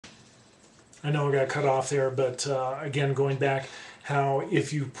I know I got cut off there, but again, going back, how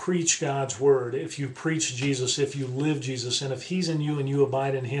if you preach God's word, if you preach Jesus, if you live Jesus, and if He's in you and you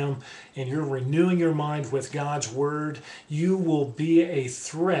abide in Him, and you're renewing your mind with God's word, you will be a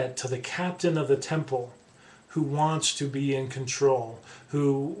threat to the captain of the temple who wants to be in control,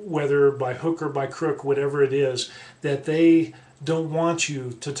 who, whether by hook or by crook, whatever it is, that they don't want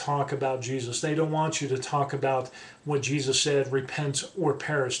you to talk about Jesus. They don't want you to talk about what Jesus said, repent or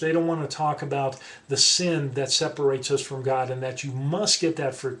perish. They don't want to talk about the sin that separates us from God and that you must get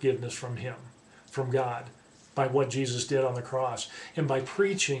that forgiveness from Him, from God, by what Jesus did on the cross, and by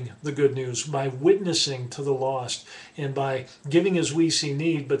preaching the good news, by witnessing to the lost, and by giving as we see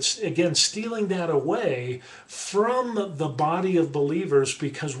need, but again, stealing that away from the body of believers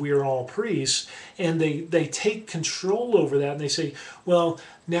because we are all priests, and they take control over that, and they say, well,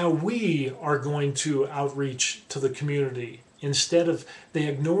 now we are going to outreach to the community. Instead of, they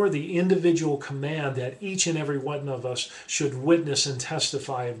ignore the individual command that each and every one of us should witness and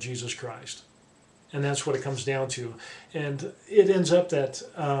testify of Jesus Christ. And that's what it comes down to. And it ends up that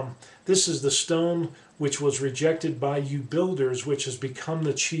this is the stone which was rejected by you builders, which has become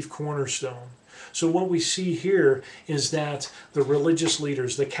the chief cornerstone. So what we see here is that the religious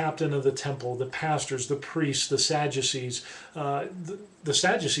leaders, the captain of the temple, the pastors, the priests, the Sadducees, the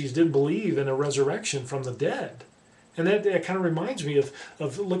Sadducees didn't believe in a resurrection from the dead. And that kind of reminds me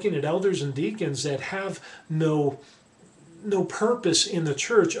of looking at elders and deacons that have no purpose in the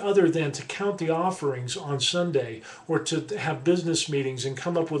church other than to count the offerings on Sunday, or to have business meetings and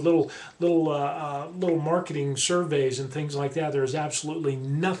come up with little marketing surveys and things like that. There is absolutely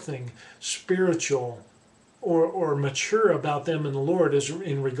nothing spiritual or mature about them in the Lord as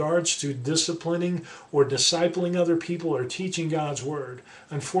in regards to disciplining or discipling other people or teaching God's word.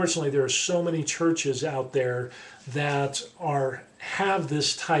 Unfortunately, there are so many churches out there that have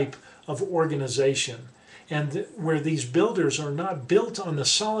this type of organization, and where these builders are not built on the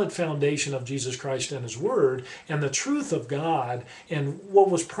solid foundation of Jesus Christ and His Word and the truth of God and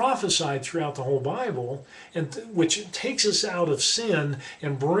what was prophesied throughout the whole Bible, and which takes us out of sin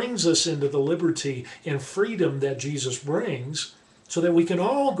and brings us into the liberty and freedom that Jesus brings, so that we can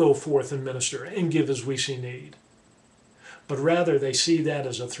all go forth and minister and give as we see need. But rather, they see that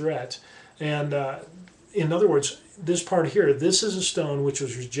as a threat. And in other words, this part here, this is a stone which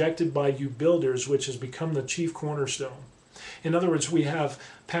was rejected by you builders, which has become the chief cornerstone. In other words, we have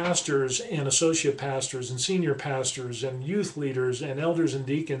pastors and associate pastors and senior pastors and youth leaders and elders and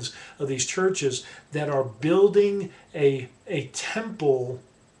deacons of these churches that are building a temple,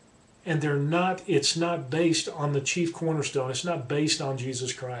 and it's not based on the chief cornerstone. It's not based on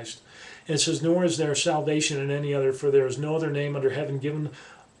Jesus Christ. And it says, nor is there salvation in any other, for there is no other name under heaven given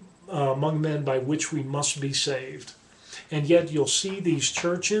among men by which we must be saved. And yet you'll see these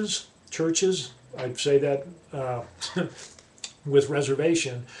churches, I'd say that with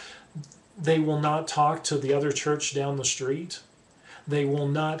reservation, they will not talk to the other church down the street. They will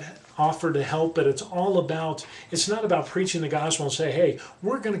not offer to help, but it's not about preaching the gospel and say, hey,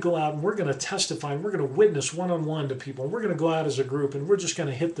 we're going to go out and we're going to testify and we're going to witness one-on-one to people. And we're going to go out as a group and we're just going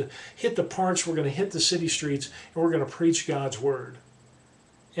to hit the parks, we're going to hit the city streets, and we're going to preach God's word.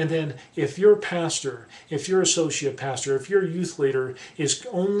 And then if your pastor, if your associate pastor, if your youth leader is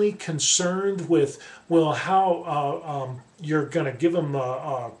only concerned with, well, how you're going to give them,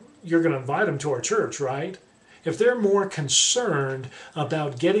 you're going to invite them to our church, right? If they're more concerned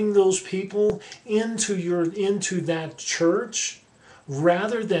about getting those people into that church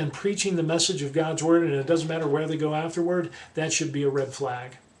rather than preaching the message of God's word, and it doesn't matter where they go afterward, that should be a red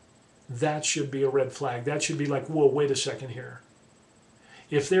flag. That should be a red flag. That should be like, whoa, wait a second here.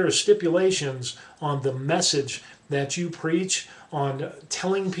 If there are stipulations on the message that you preach, on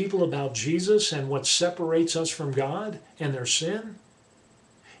telling people about Jesus and what separates us from God and their sin,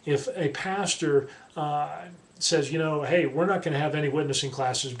 if a pastor says, hey, we're not going to have any witnessing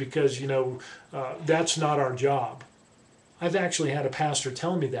classes because, that's not our job. I've actually had a pastor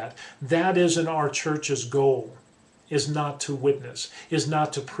tell me that. That isn't our church's goal, is not to witness, is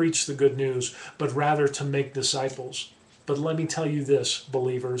not to preach the good news, but rather to make disciples. But let me tell you this,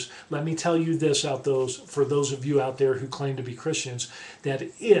 believers, let me tell you this for those of you out there who claim to be Christians, that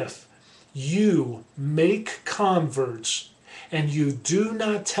if you make converts and you do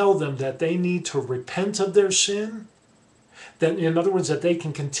not tell them that they need to repent of their sin, that, in other words, that they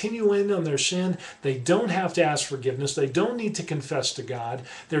can continue in on their sin, they don't have to ask forgiveness, they don't need to confess to God,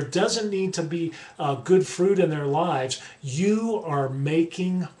 there doesn't need to be good fruit in their lives, you are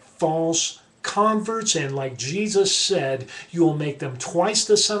making false converts, and like Jesus said, you will make them twice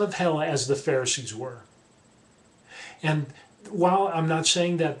the son of hell as the Pharisees were. And while I'm not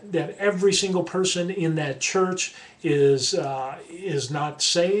saying that every single person in that church is not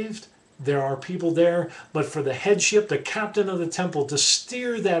saved, there are people there, but for the headship, the captain of the temple, to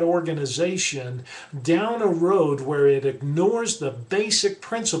steer that organization down a road where it ignores the basic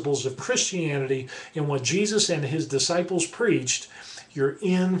principles of Christianity and what Jesus and his disciples preached, you're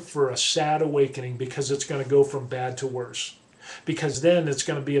in for a sad awakening, because it's going to go from bad to worse. Because then it's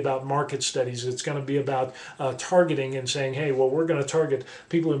going to be about market studies. It's going to be about targeting and saying, hey, well, we're going to target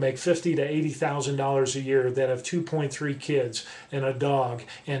people who make $50,000 to $80,000 a year, that have 2.3 kids and a dog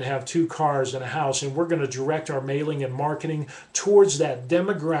and have 2 cars and a house, and we're going to direct our mailing and marketing towards that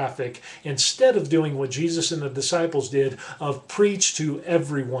demographic, instead of doing what Jesus and the disciples did, of preach to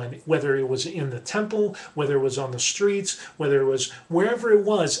everyone, whether it was in the temple, whether it was on the streets, whether it was wherever it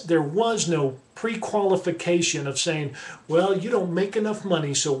was. There was no pre-qualification of saying, well, you don't make enough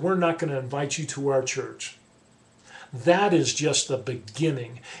money, so we're not going to invite you to our church. That is just the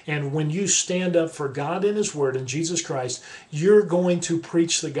beginning. And when you stand up for God and his word and Jesus Christ, you're going to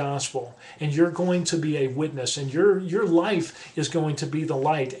preach the gospel, and you're going to be a witness, and your life is going to be the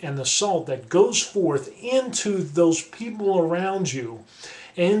light and the salt that goes forth into those people around you,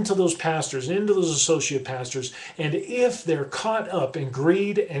 into those pastors, into those associate pastors. And if they're caught up in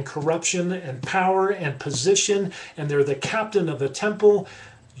greed and corruption and power and position, and they're the captain of the temple,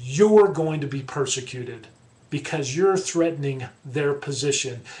 you're going to be persecuted, because you're threatening their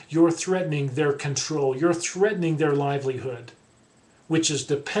position, you're threatening their control, you're threatening their livelihood, which is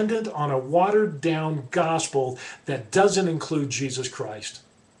dependent on a watered down gospel that doesn't include Jesus Christ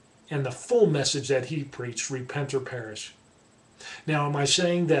and the full message that he preached, repent or perish. Now, am I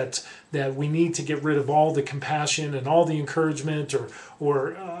saying that we need to get rid of all the compassion and all the encouragement, or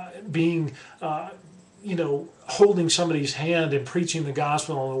being, holding somebody's hand and preaching the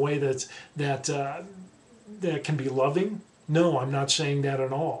gospel in a way that can be loving? No, I'm not saying that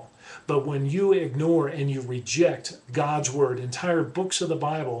at all. But when you ignore and you reject God's word, entire books of the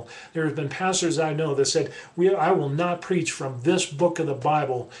Bible, there have been pastors I know that said, I will not preach from this book of the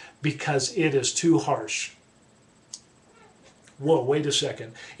Bible because it is too harsh. Whoa, wait a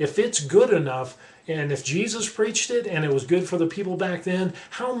second. If it's good enough, and if Jesus preached it and it was good for the people back then,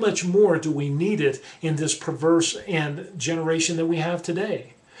 how much more do we need it in this perverse and generation that we have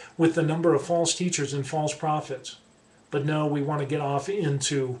today, with the number of false teachers and false prophets? But no, we want to get off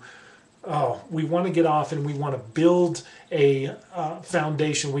into, we want to get off and we want to build a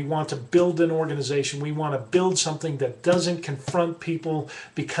foundation. We want to build an organization. We want to build something that doesn't confront people,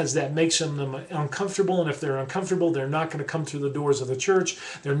 because that makes them uncomfortable. And if they're uncomfortable, they're not going to come through the doors of the church.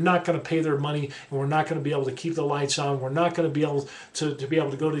 They're not going to pay their money, and we're not going to be able to keep the lights on. We're not going to be able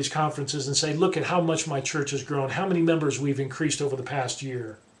to go to these conferences and say, look at how much my church has grown, how many members we've increased over the past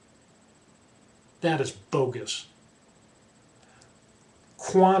year. That is bogus.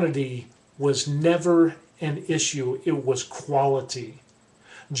 Quantity was never an issue, it was quality.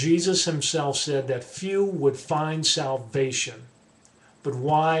 Jesus himself said that few would find salvation, but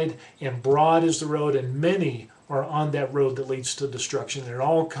wide and broad is the road, and many are on that road that leads to destruction. And it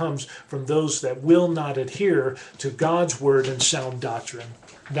all comes from those that will not adhere to God's word and sound doctrine.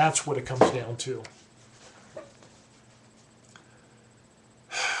 That's what it comes down to.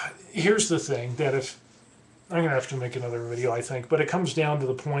 Here's the thing, that if I'm going to have to make another video, I think, but it comes down to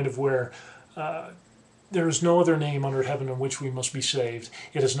the point of where there is no other name under heaven in which we must be saved.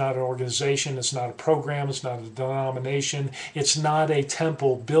 It is not an organization, it's not a program, it's not a denomination, it's not a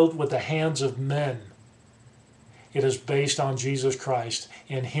temple built with the hands of men. It is based on Jesus Christ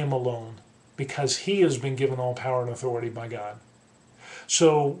and him alone, because he has been given all power and authority by God.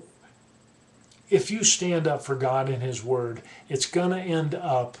 So if you stand up for God and his word, it's going to end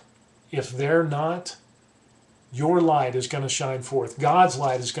up, if they're not, your light is going to shine forth. God's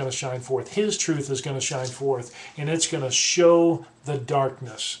light is going to shine forth. His truth is going to shine forth. And it's going to show the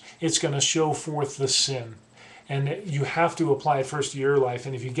darkness. It's going to show forth the sin. And you have to apply it first to your life.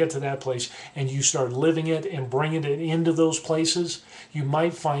 And if you get to that place and you start living it and bringing it into those places, you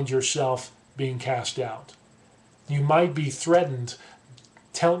might find yourself being cast out. You might be threatened,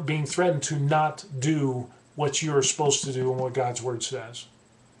 being threatened to not do what you're supposed to do and what God's word says.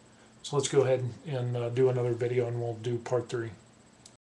 So let's go ahead and do another video, and we'll do part 3.